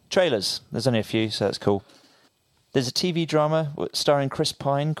 Trailers. There's only a few, so that's cool. There's a TV drama starring Chris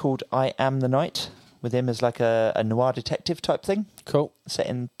Pine called I Am the Night, with him as like a noir detective type thing. Cool. Set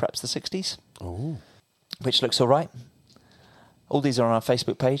in perhaps the 60s. Ooh. Which looks all right. All these are on our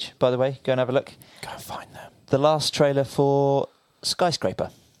Facebook page, by the way. Go and have a look. Go and find them. The last trailer for Skyscraper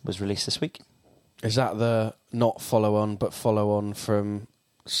was released this week. Is that the not follow-on, but follow-on from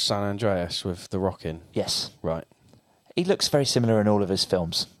San Andreas with The Rock in? Yes. Right. He looks very similar in all of his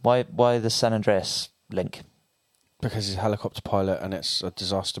films. Why the San Andreas link? Because he's a helicopter pilot and it's a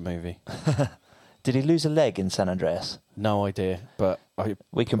disaster movie. Did he lose a leg in San Andreas? No idea, but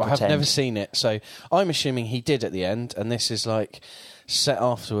we can I have pretend. never seen it, so I'm assuming he did at the end, and this is like set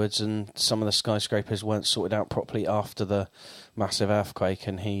afterwards, and some of the skyscrapers weren't sorted out properly after the massive earthquake,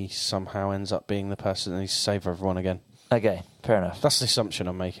 and he somehow ends up being the person that needs to save everyone again. Okay, fair enough. That's the assumption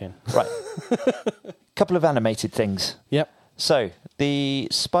I'm making. Right. Couple of animated things. Yep. So, the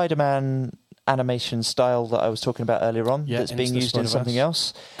Spider-Man animation style that I was talking about earlier on, that's being used in something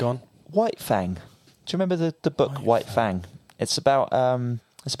else. Gone. White Fang. Do you remember the book White Fang? It's about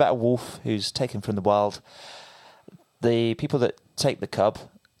a wolf who's taken from the wild. The people that take the cub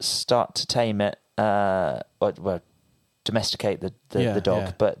start to tame it, well, domesticate the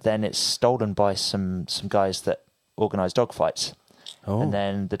dog, but then it's stolen by some guys that organise dog fights. Oh. And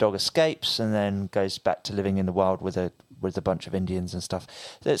then the dog escapes and then goes back to living in the wild with a bunch of Indians and stuff.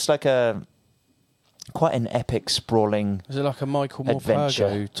 It's like quite an epic, sprawling. Is it like a Michael adventure.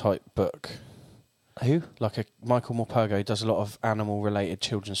 Morpurgo type book? Who? Like a Michael Morpurgo does a lot of animal-related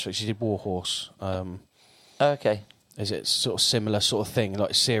children's fiction. He did Warhorse. Okay. Is it sort of similar sort of thing,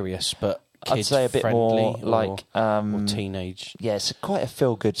 like serious but I'd say a bit more like or teenage? Yeah, it's quite a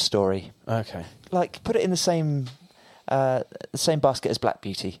feel-good story. Okay. Like put it in the same basket as Black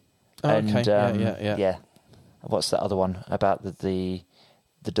Beauty. Okay. And, yeah. What's that other one about the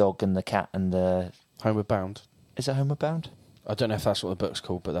dog and the cat and the Homeward Bound? Is it Homeward Bound? I don't know if that's what the book's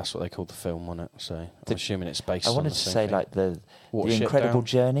called, but that's what they called the film on it. So I'm assuming it's based on the same I wanted to say thing. like the Watership Incredible Down?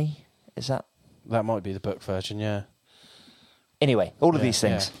 Journey. Is that? That might be the book version, yeah. Anyway, all of these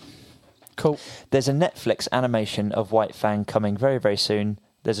things. Yeah. Cool. There's a Netflix animation of White Fang coming very, very soon.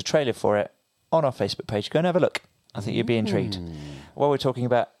 There's a trailer for it on our Facebook page. Go and have a look. I think you'd be intrigued. While we're talking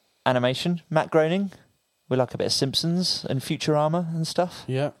about animation, Matt Groening, we like a bit of Simpsons and Futurama and stuff.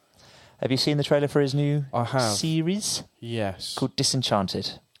 Yeah. Have you seen the trailer for his new series? Yes. Called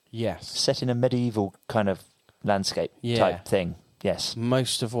Disenchanted. Yes. Set in a medieval kind of landscape type thing. Yes.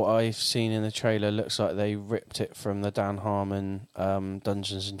 Most of what I've seen in the trailer looks like they ripped it from the Dan Harmon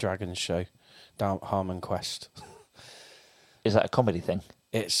Dungeons and Dragons show, Dan Harmon Quest. Is that a comedy thing?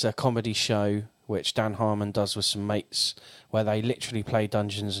 It's a comedy show which Dan Harmon does with some mates, where they literally play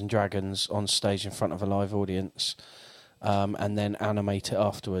Dungeons and Dragons on stage in front of a live audience, and then animate it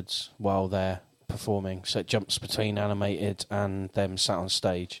afterwards while they're performing. So it jumps between animated and them sat on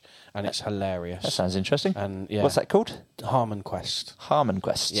stage, and it's hilarious. That sounds interesting. And yeah, what's that called? Harmon Quest. Harmon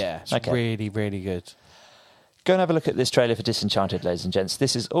Quest. Yeah, it's really, really good. Go and have a look at this trailer for Disenchanted, ladies and gents.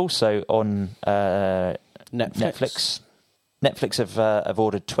 This is also on Netflix. Netflix have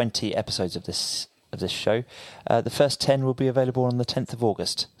ordered 20 episodes of this show. The first 10 will be available on the 10th of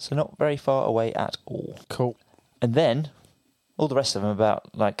August, so not very far away at all. Cool. And then all the rest of them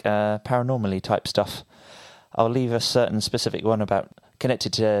about like paranormally type stuff. I'll leave a certain specific one about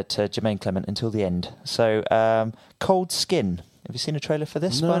connected to Jermaine Clement until the end. So Cold Skin. Have you seen a trailer for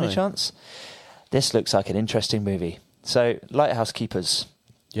this by any chance? This looks like an interesting movie. So Lighthouse Keepers.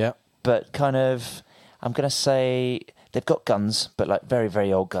 Yeah. But kind of, I'm going to say they've got guns, but like very,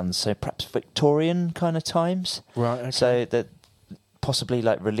 very old guns. So perhaps Victorian kind of times. Right, okay. So that possibly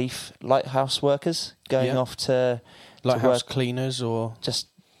like relief lighthouse workers going off to lighthouse work, cleaners, or just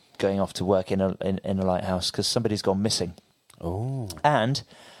going off to work in a lighthouse because somebody's gone missing. Oh. And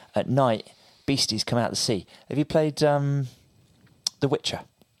at night, beasties come out of the sea. Have you played The Witcher?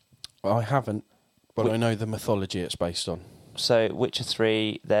 I haven't, but I know the mythology it's based on. So, Witcher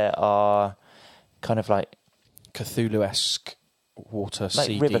 3, there are kind of like Cthulhu-esque water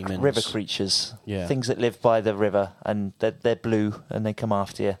sea demons. River creatures. Yeah. Things that live by the river, and they're blue, and they come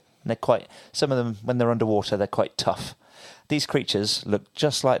after you. And they're quite... Some of them, when they're underwater, they're quite tough. These creatures look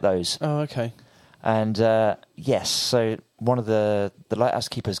just like those. Oh, okay. And, yes, so one of the lighthouse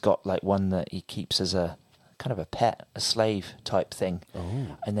keepers got like one that he keeps as a kind of a pet, a slave type thing.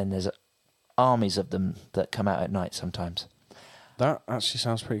 Oh. And then there's armies of them that come out at night sometimes. That actually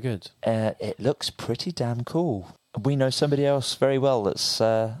sounds pretty good. It looks pretty damn cool. We know somebody else very well that's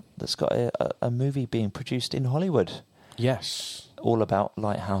got a movie being produced in Hollywood. Yes. All about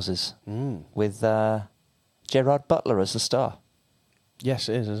lighthouses with Gerard Butler as the star. Yes,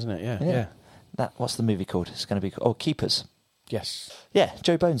 it is, isn't it? Yeah. What's the movie called? It's going to be Keepers. Yes. Yeah,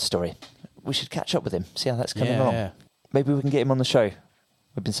 Joe Bones' story. We should catch up with him, see how that's coming along. Yeah. Maybe we can get him on the show.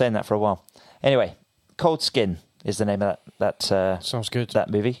 We've been saying that for a while. Anyway, Cold Skin is the name of that sounds good. That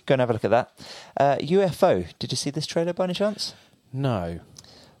movie. Go and have a look at that. UFO. Did you see this trailer by any chance? No.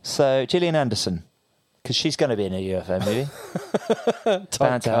 So Gillian Anderson, because she's going to be in a UFO movie. It's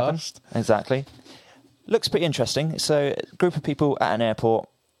bound to happen. Exactly. Looks pretty interesting. So a group of people at an airport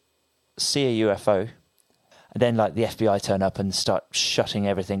see a UFO, and then like the FBI turn up and start shutting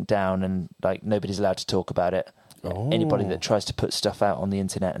everything down, and like nobody's allowed to talk about it. Oh. Anybody that tries to put stuff out on the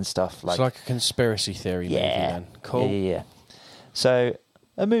internet and stuff like... It's like a conspiracy theory movie then. Cool. Yeah. So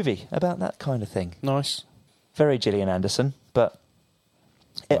a movie about that kind of thing. Nice. Very Gillian Anderson, but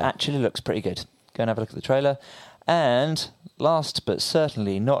it actually looks pretty good. Go and have a look at the trailer. And last but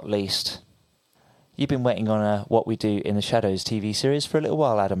certainly not least, you've been waiting on a What We Do in the Shadows TV series for a little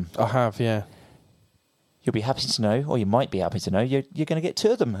while, Adam. I have, yeah. You'll be happy to know, or you might be happy to know, you're going to get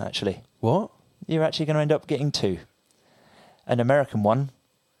 2 of them, actually. What? You're actually going to end up getting 2. An American one.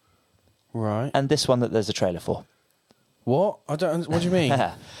 Right. And this one that there's a trailer for. What? What do you mean?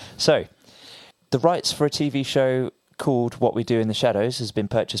 So, the rights for a TV show called What We Do in the Shadows has been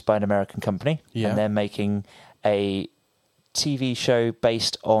purchased by an American company. Yeah. And they're making a TV show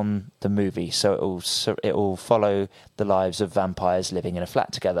based on the movie. So it will follow the lives of vampires living in a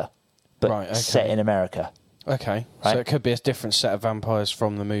flat together. But set in America. Okay. Right? So it could be a different set of vampires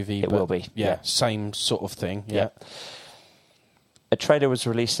from the movie. It will be. Yeah. Same sort of thing. Yeah. A trailer was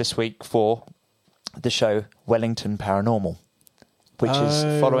released this week for the show Wellington Paranormal, which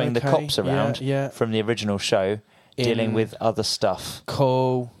is following the cops around from the original show, dealing with other stuff.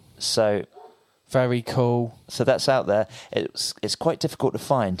 Cool. So very cool. So that's out there. It's quite difficult to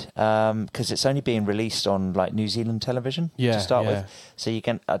find because it's only being released on like New Zealand television to start with. So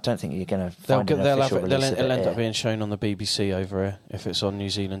I don't think you're going to find an official release of it. It'll end up being shown on the BBC over here if it's on New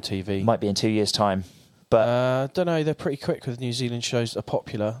Zealand TV. Might be in 2 years' time. But I don't know. They're pretty quick with New Zealand shows that are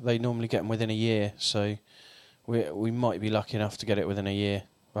popular. They normally get them within a year. So we might be lucky enough to get it within a year.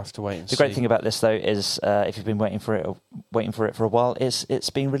 We'll have to wait and see. The great thing about this, though, is if you've been waiting for it for a while, it's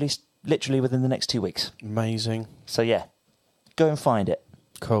being released literally within the next 2 weeks. Amazing. So yeah, go and find it.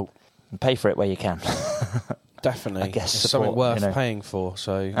 Cool. And pay for it where you can. Definitely. I guess it's something worth paying for,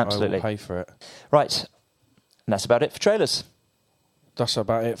 so absolutely. I will pay for it. Right. And that's about it for trailers. That's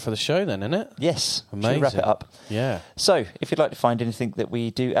about it for the show then, isn't it? Yes. Amazing. Should we wrap it up? Yeah. So, if you'd like to find anything that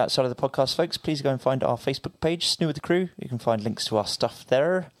we do outside of the podcast, folks, please go and find our Facebook page, SNEW with the Crew. You can find links to our stuff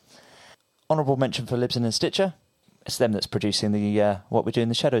there. Honourable mention for Libsyn and Stitcher. It's them that's producing the What We Do in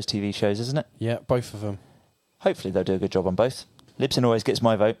the Shadows TV shows, isn't it? Yeah, both of them. Hopefully they'll do a good job on both. Libsyn always gets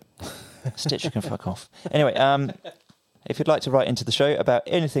my vote. Stitcher can fuck off. Anyway, if you'd like to write into the show about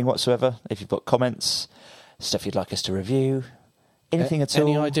anything whatsoever, if you've got comments, stuff you'd like us to review, anything at all.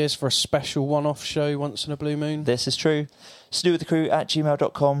 Any ideas for a special one-off show once in a blue moon? This is true.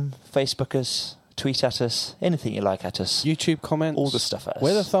 snewwiththecrew@gmail.com. Facebook us, tweet at us, anything you like at us. YouTube comments. All the stuff at us.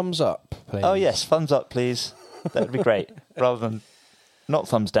 With a thumbs up, please. Oh, yes, thumbs up, please. That would be great. Rather than not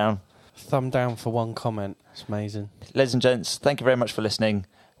thumbs down. Thumb down for one comment. It's amazing. Ladies and gents, thank you very much for listening.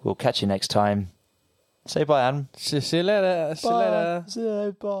 We'll catch you next time. Say bye, Adam. See you later. See you later.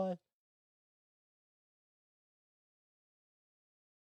 Say bye.